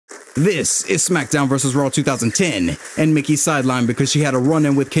This is SmackDown vs. Raw 2010, and Mickie sidelined because she had a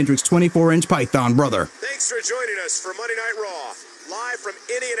run-in with Kendrick's 24-inch python brother. Thanks for joining us for Monday Night Raw, live from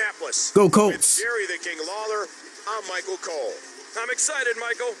Indianapolis. Go Colts! With Jerry the King Lawler, I'm Michael Cole. I'm excited,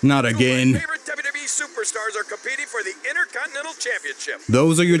 Michael. Not again. My favorite WWE superstars are competing for the Intercontinental Championship.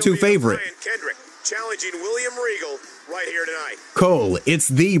 Those are your two favorite. Brian Kendrick challenging William Regal right here tonight. Cole, it's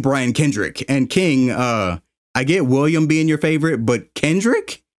the Brian Kendrick. And King, I get William being your favorite, but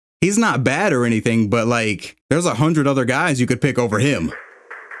Kendrick? He's not bad or anything, but like, there's 100 other guys you could pick over him.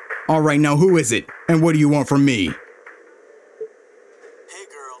 All right, now who is it? And what do you want from me? Hey,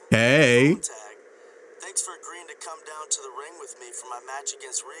 girl. Hey. Thanks for agreeing to come down to the ring with me for my match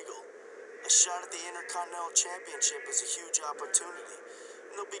against Regal. A shot at the Intercontinental Championship is a huge opportunity,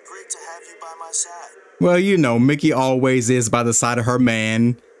 and it'll be great to have you by my side. Well, you know, Mickie always is by the side of her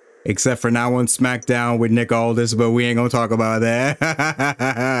man. Except for now on SmackDown with Nick Aldis, but we ain't gonna talk about that.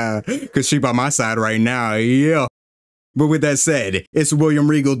 Cause she by my side right now, yeah. But with that said, it's William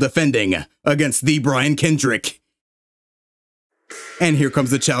Regal defending against the Brian Kendrick. And here comes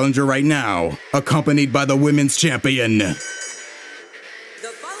the challenger right now, accompanied by the women's champion. The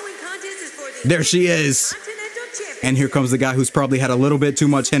following contest is for the there she is. And here comes the guy who's probably had a little bit too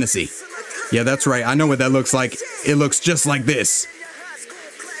much Hennessy. Yeah, that's right, I know what that looks like. It looks just like this.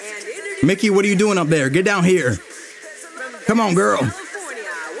 Mickie, what are you doing up there? Get down here. Come on, girl.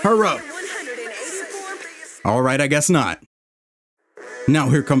 Hurry up. All right, I guess not. Now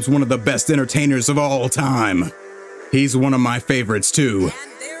here comes one of the best entertainers of all time. He's one of my favorites, too.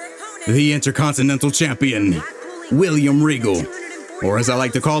 The Intercontinental Champion, William Regal. Or as I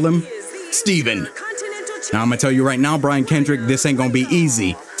like to call him, Steven. Now, I'm going to tell you right now, Brian Kendrick, this ain't going to be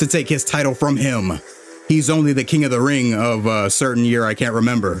easy to take his title from him. He's only the king of the ring of a certain year I can't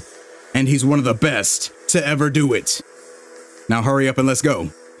remember. And he's one of the best to ever do it. Now hurry up and let's go.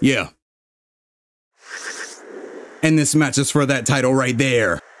 Yeah. And this match is for that title right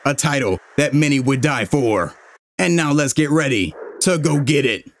there. A title that many would die for. And now let's get ready to go get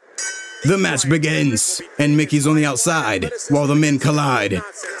it. The match begins, and Mickie's on the outside while the men collide.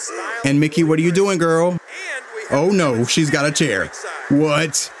 And Mickie, what are you doing, girl? Oh no, she's got a chair.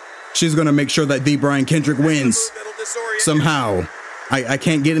 What? She's gonna make sure that the Brian Kendrick wins. Somehow. I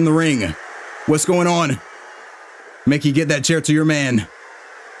can't get in the ring. What's going on? Mickie, get that chair to your man.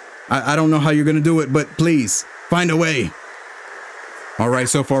 I don't know how you're gonna do it, but please, find a way. All right,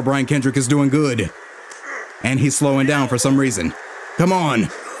 so far Brian Kendrick is doing good. And he's slowing down for some reason. Come on.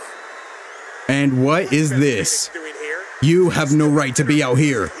 And what is this? You have no right to be out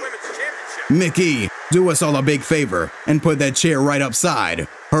here. Mickie, do us all a big favor and put that chair right upside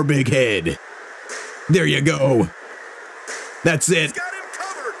her big head. There you go. That's it.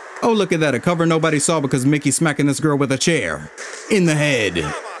 Oh, look at that. A cover nobody saw because Mickie's smacking this girl with a chair in the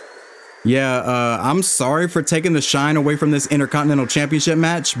head. Yeah, I'm sorry for taking the shine away from this Intercontinental Championship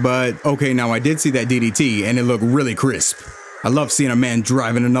match, but okay, now I did see that DDT and it looked really crisp. I love seeing a man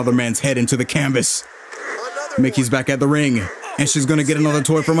driving another man's head into the canvas. Mickie's back at the ring and she's gonna get another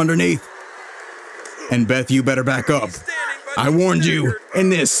toy from underneath. And Beth, you better back up. I warned you,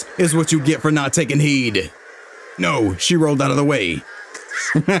 and this is what you get for not taking heed. No, she rolled out of the way.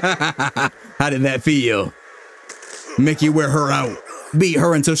 How did that feel? Mickie, wear her out. Beat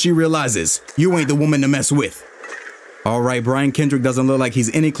her until she realizes you ain't the woman to mess with. All right, Brian Kendrick doesn't look like he's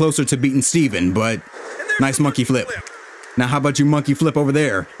any closer to beating Steven, but nice monkey flip. Now how about you monkey flip over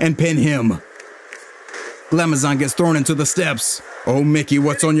there and pin him? Lamazon gets thrown into the steps. Oh, Mickie,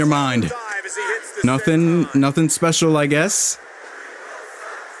 what's on your mind? Nothing special, I guess.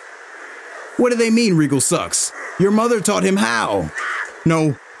 What do they mean Regal sucks? Your mother taught him how.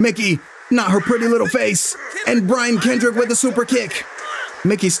 No, Mickie, not her pretty little face. And Brian Kendrick with a super kick.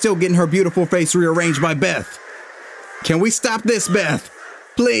 Mickie's still getting her beautiful face rearranged by Beth. Can we stop this, Beth?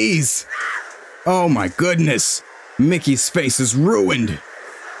 Please. Oh my goodness. Mickie's face is ruined.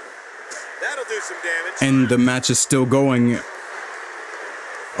 That'll do some damage. And the match is still going.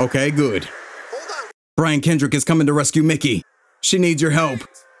 Okay, good. Brian Kendrick is coming to rescue Mickie. She needs your help.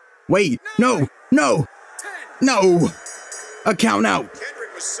 Wait, no. A count out.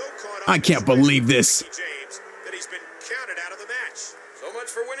 I can't believe this. Mickie James that he's been counted out of the match. So much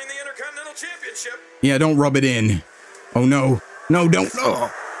for winning the Intercontinental Championship. Yeah, don't rub it in. Oh no, don't.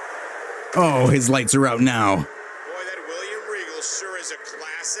 Oh, his lights are out now. Boy, that William Regal sure is a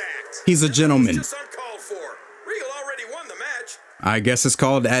class act. He's a gentleman. Just uncalled for. Regal already won the match. I guess it's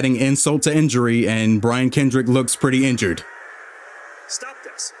called adding insult to injury, and Brian Kendrick looks pretty injured. Stop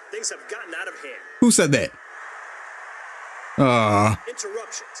this. Things have gotten out of hand. Who said that?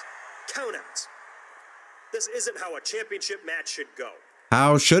 Interruptions. Countouts. This isn't how a championship match should go.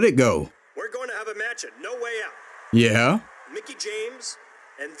 How should it go? We're going to have a match at No Way Out. Yeah? Mickie James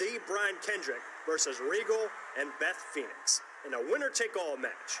and the Brian Kendrick versus Regal and Beth Phoenix in a winner-take-all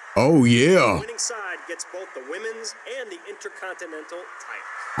match. Oh, The yeah. winning side gets both the women's and the Intercontinental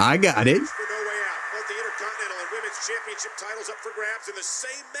titles. I got it. For No Way Out, both the Intercontinental and Women's Championship titles up for grabs in the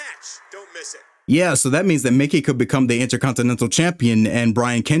same match. Don't miss it. Yeah, so that means that Mickie could become the Intercontinental Champion and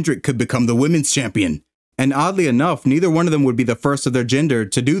Brian Kendrick could become the Women's Champion. And oddly enough, neither one of them would be the first of their gender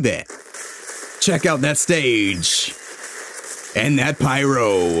to do that. Check out that stage. And that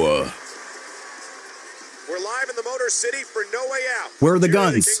pyro. We're live in the Motor City for No Way Out. Where are the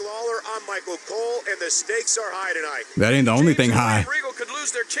Jerry guns? King Lawler, I'm Michael Cole, and the stakes are high tonight. That ain't the only thing high. Regal could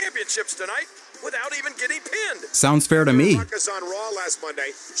lose their championships tonight without even getting pinned. Sounds fair to me. Ruckus on Raw last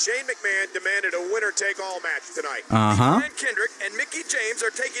Monday. Shane McMahon demanded a winner-take-all match tonight. Uh-huh. Brian Kendrick and Mickie James are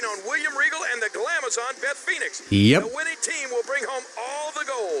taking on William Regal and the Glamazon Beth Phoenix. Yep. The winning team will bring home all the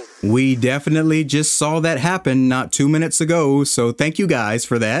gold. We definitely just saw that happen not 2 minutes ago, so thank you guys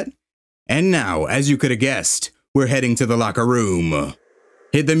for that. And now, as you could have guessed, we're heading to the locker room.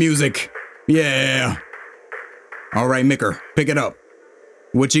 Hit the music. Yeah. All right, Micker, pick it up.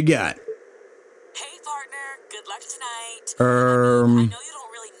 What you got? Hey, partner. Good luck tonight. I know you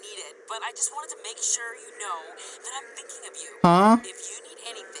don't really need it, but I just wanted to make sure you know that I'm thinking of you. Huh? If you need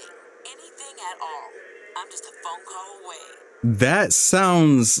anything at all, I'm just a phone call away. That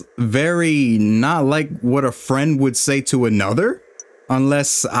sounds very not like what a friend would say to another.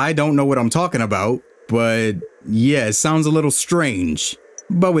 Unless I don't know what I'm talking about. But yeah, it sounds a little strange.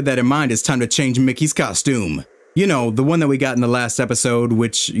 But with that in mind, it's time to change Mickey's costume. You know, the one that we got in the last episode,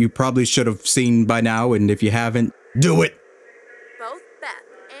 which you probably should have seen by now, and if you haven't, do it! Both Beth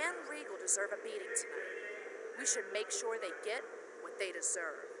and Regal deserve a beating tonight. We should make sure they get what they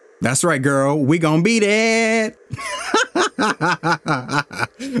deserve. That's right, girl. We gonna beat it!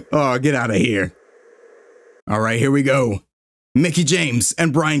 Oh, get out of here. Alright, here we go. Mickie James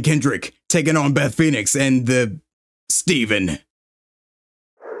and Brian Kendrick taking on Beth Phoenix and Steven.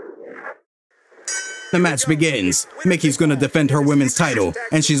 The match begins. Mickie's gonna defend her women's title,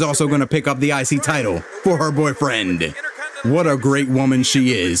 and she's also gonna pick up the IC title for her boyfriend. What a great woman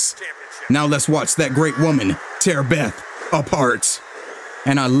she is. Now let's watch that great woman tear Beth apart.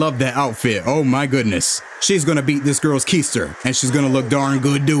 And I love that outfit. Oh my goodness. She's gonna beat this girl's keister, and she's gonna look darn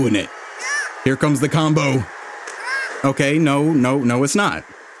good doing it. Here comes the combo. Okay, no, it's not.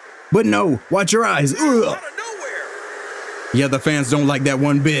 But no, watch your eyes. Ugh. Yeah, the fans don't like that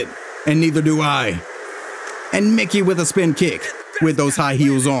one bit, and neither do I. And Mickie with a spin kick with those high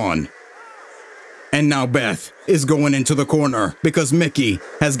heels on. And now Beth is going into the corner because Mickie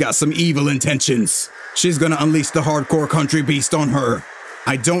has got some evil intentions. She's gonna unleash the hardcore country beast on her.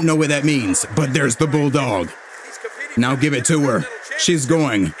 I don't know what that means, but there's the bulldog. Now give it to her. She's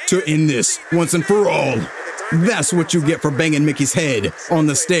going to end this once and for all. That's what you get for banging Mickey's head on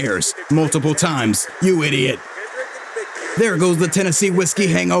the stairs multiple times, you idiot. There goes the Tennessee whiskey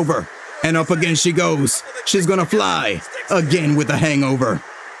hangover. And up again she goes. She's gonna fly again with a hangover.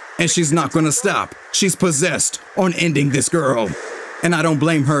 And she's not gonna stop. She's possessed on ending this girl. And I don't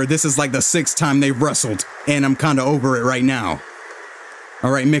blame her. This is like the 6th time they've wrestled. And I'm kinda over it right now.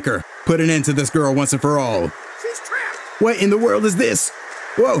 Alright, Micker, put an end to this girl once and for all. What in the world is this?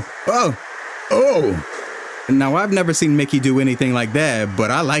 Whoa, oh. Now, I've never seen Mickie do anything like that,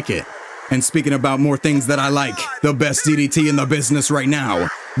 but I like it. And speaking about more things that I like, the best DDT in the business right now,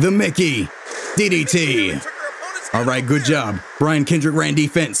 the Mickie DDT. All right, good job. Brian Kendrick ran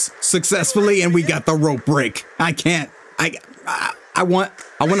defense successfully, and we got the rope break. I want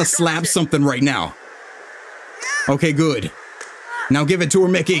to slap something right now. Okay, good. Now give it to her,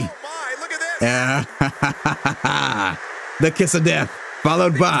 Mickie. The kiss of death,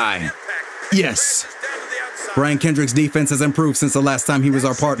 followed by, yes. Brian Kendrick's defense has improved since the last time he was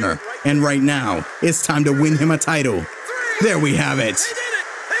our partner. And right now, it's time to win him a title. There we have it.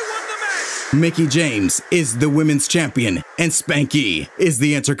 Mickie James is the women's champion, and Spanky is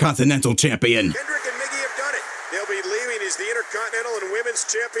the Intercontinental champion. Kendrick and Mickie have done it. They'll be leaving as the Intercontinental and Women's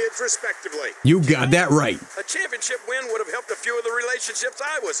champions, respectively. You got that right. A championship win would have helped a few of the relationships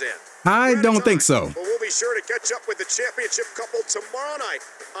I was in. I don't think so. But we'll be sure to catch up with the championship couple tomorrow night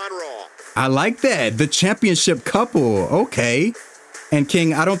on Raw. I like that. The championship couple. Okay. And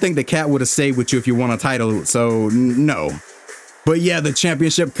King, I don't think the cat would have stayed with you if you won a title, so no. But yeah, the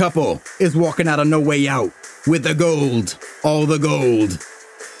championship couple is walking out of No Way Out with the gold. All the gold.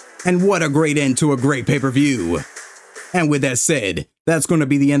 And what a great end to a great pay-per-view. And with that said, that's going to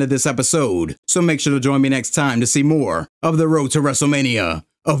be the end of this episode. So make sure to join me next time to see more of the road to WrestleMania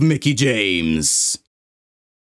of Mickie James.